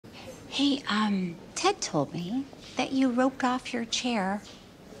Hey, Ted told me that you roped off your chair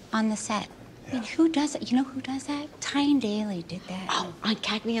on the set. Yeah. I mean, who does it? You know who does that? Tyne Daly did that. Oh, on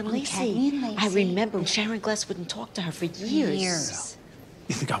Cagney and Lacey. Cagney and Lacey. I remember Sharon Gless wouldn't talk to her for years.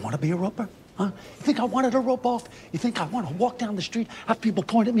 You think I want to be a roper? Huh? You think I wanted to rope off? You think I want to walk down the street, have people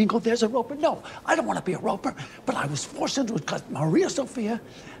point at me and go, there's a roper? No, I don't want to be a roper. But I was forced into it because Maria Sophia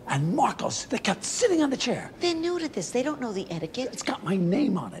and Marcos, they kept sitting on the chair. They're new to this. They don't know the etiquette. It's got my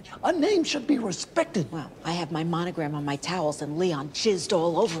name on it. A name should be respected. Well, I have my monogram on my towels and Leon jizzed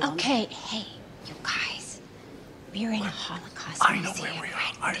all over them. Okay, hey, you guys. We're in a Holocaust I know museum, where we are.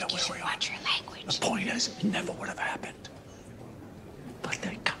 right? I know where we are. Watch your language. The point is, it never would have happened. But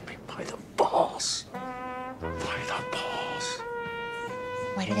they got me by the balls. By the balls.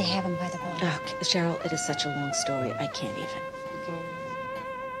 Why do they have him by the balls? Oh, Cheryl, it is such a long story. I can't even.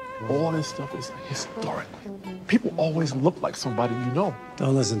 All this stuff is historic. People always look like somebody you know.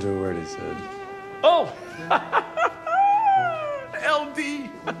 Don't listen to a word he said. Oh! LD!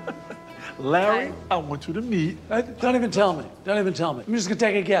 Larry, I want you to meet. Don't even tell me. Don't even tell me. I'm just gonna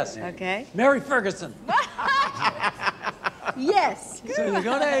take a guess. Okay. Mary Ferguson. Yes. So you're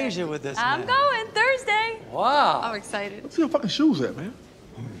going to Asia with this I'm man. going Thursday. Wow. I'm excited. What's your fucking shoes at, man?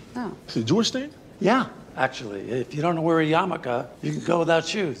 Oh. Is it Jewish thing? Yeah, actually. If you don't know where a yarmulke, you can go without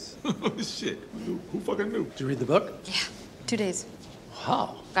shoes. Shit. Who fucking knew? Did you read the book? Yeah. 2 days.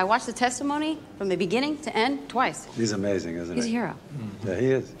 Wow. I watched the testimony from the beginning to end twice. He's amazing, isn't He's a he? hero. Yeah,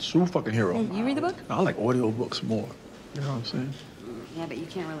 he is. True fucking hero. You read the book? I like audio books more. You know what I'm saying? Yeah, but you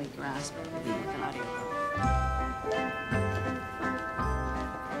can't really grasp reading an audio book.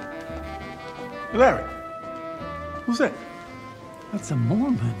 Larry, who's that? That's a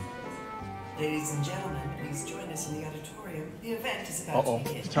Mormon. Ladies and gentlemen, please join us in the auditorium. The event is about to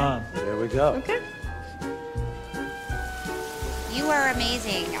begin. It's time. There we go. Okay. You are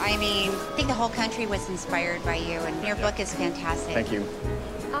amazing. I mean, I think the whole country was inspired by you, and your book is fantastic. Thank you.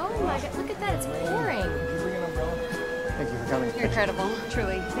 Oh my God, look at that, it's pouring. Thank you for coming. You're incredible,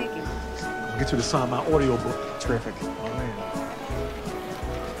 truly. Thank you. I'll get you to sign my audio book. Terrific. Oh, man.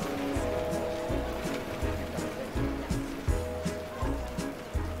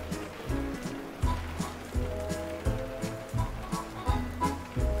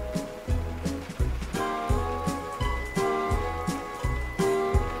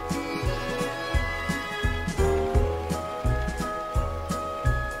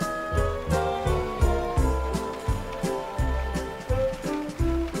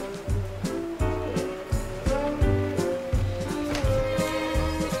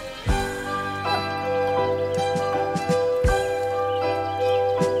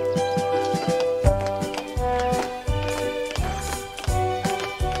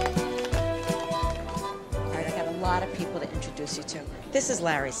 You to. This is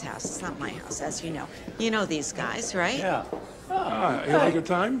Larry's house. It's not my house, as you know. You know these guys, right? Yeah. You had a good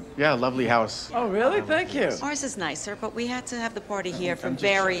time? Yeah, lovely house. Oh, really? Thank you. Ours is nicer, but we had to have the party here for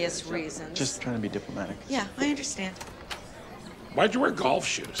various reasons. Just trying to be diplomatic. Yeah, I understand. Why'd you wear golf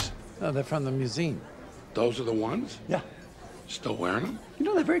shoes? Oh, they're from the museum. Those are the ones? Yeah. Still wearing them? You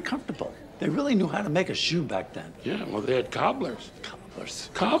know, they're very comfortable. They really knew how to make a shoe back then. Yeah, well, they had cobblers. Cobblers.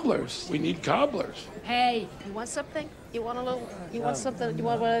 Cobblers. We need cobblers. Hey, you want something? You want a little, you want something? You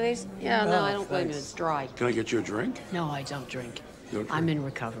want one of these? Yeah, no, I don't blame you. It's dry. Can I get you a drink? No, I don't drink. You don't I'm drink? in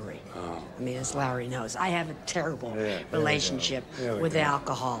recovery. Oh. I mean, as Larry knows, I have a terrible Yeah, relationship with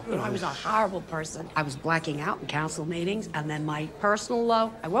alcohol. You know, I was a horrible person. I was blacking out in council meetings, and then my personal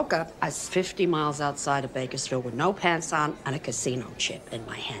low, I woke up, I was 50 miles outside of Bakersfield with no pants on and a casino chip in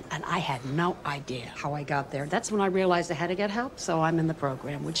my hand. And I had no idea how I got there. That's when I realized I had to get help, so I'm in the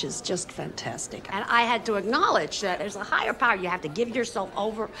program, which is just fantastic. And I had to acknowledge that there's a higher power. You have to give yourself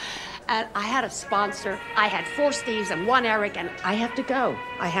over. And I had a sponsor. I had 4 Steves and 1 Eric, and I have to go.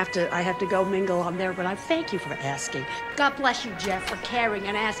 I have to go mingle on there, but I thank you for asking. God bless you, Jeff, for caring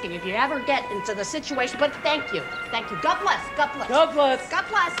and asking if you ever get into the situation, but thank you. Thank you. God bless. God bless. God bless. God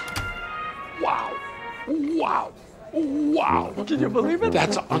bless. Wow. Wow. Wow. Can you believe it?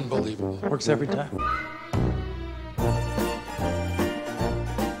 That's unbelievable. Works every time.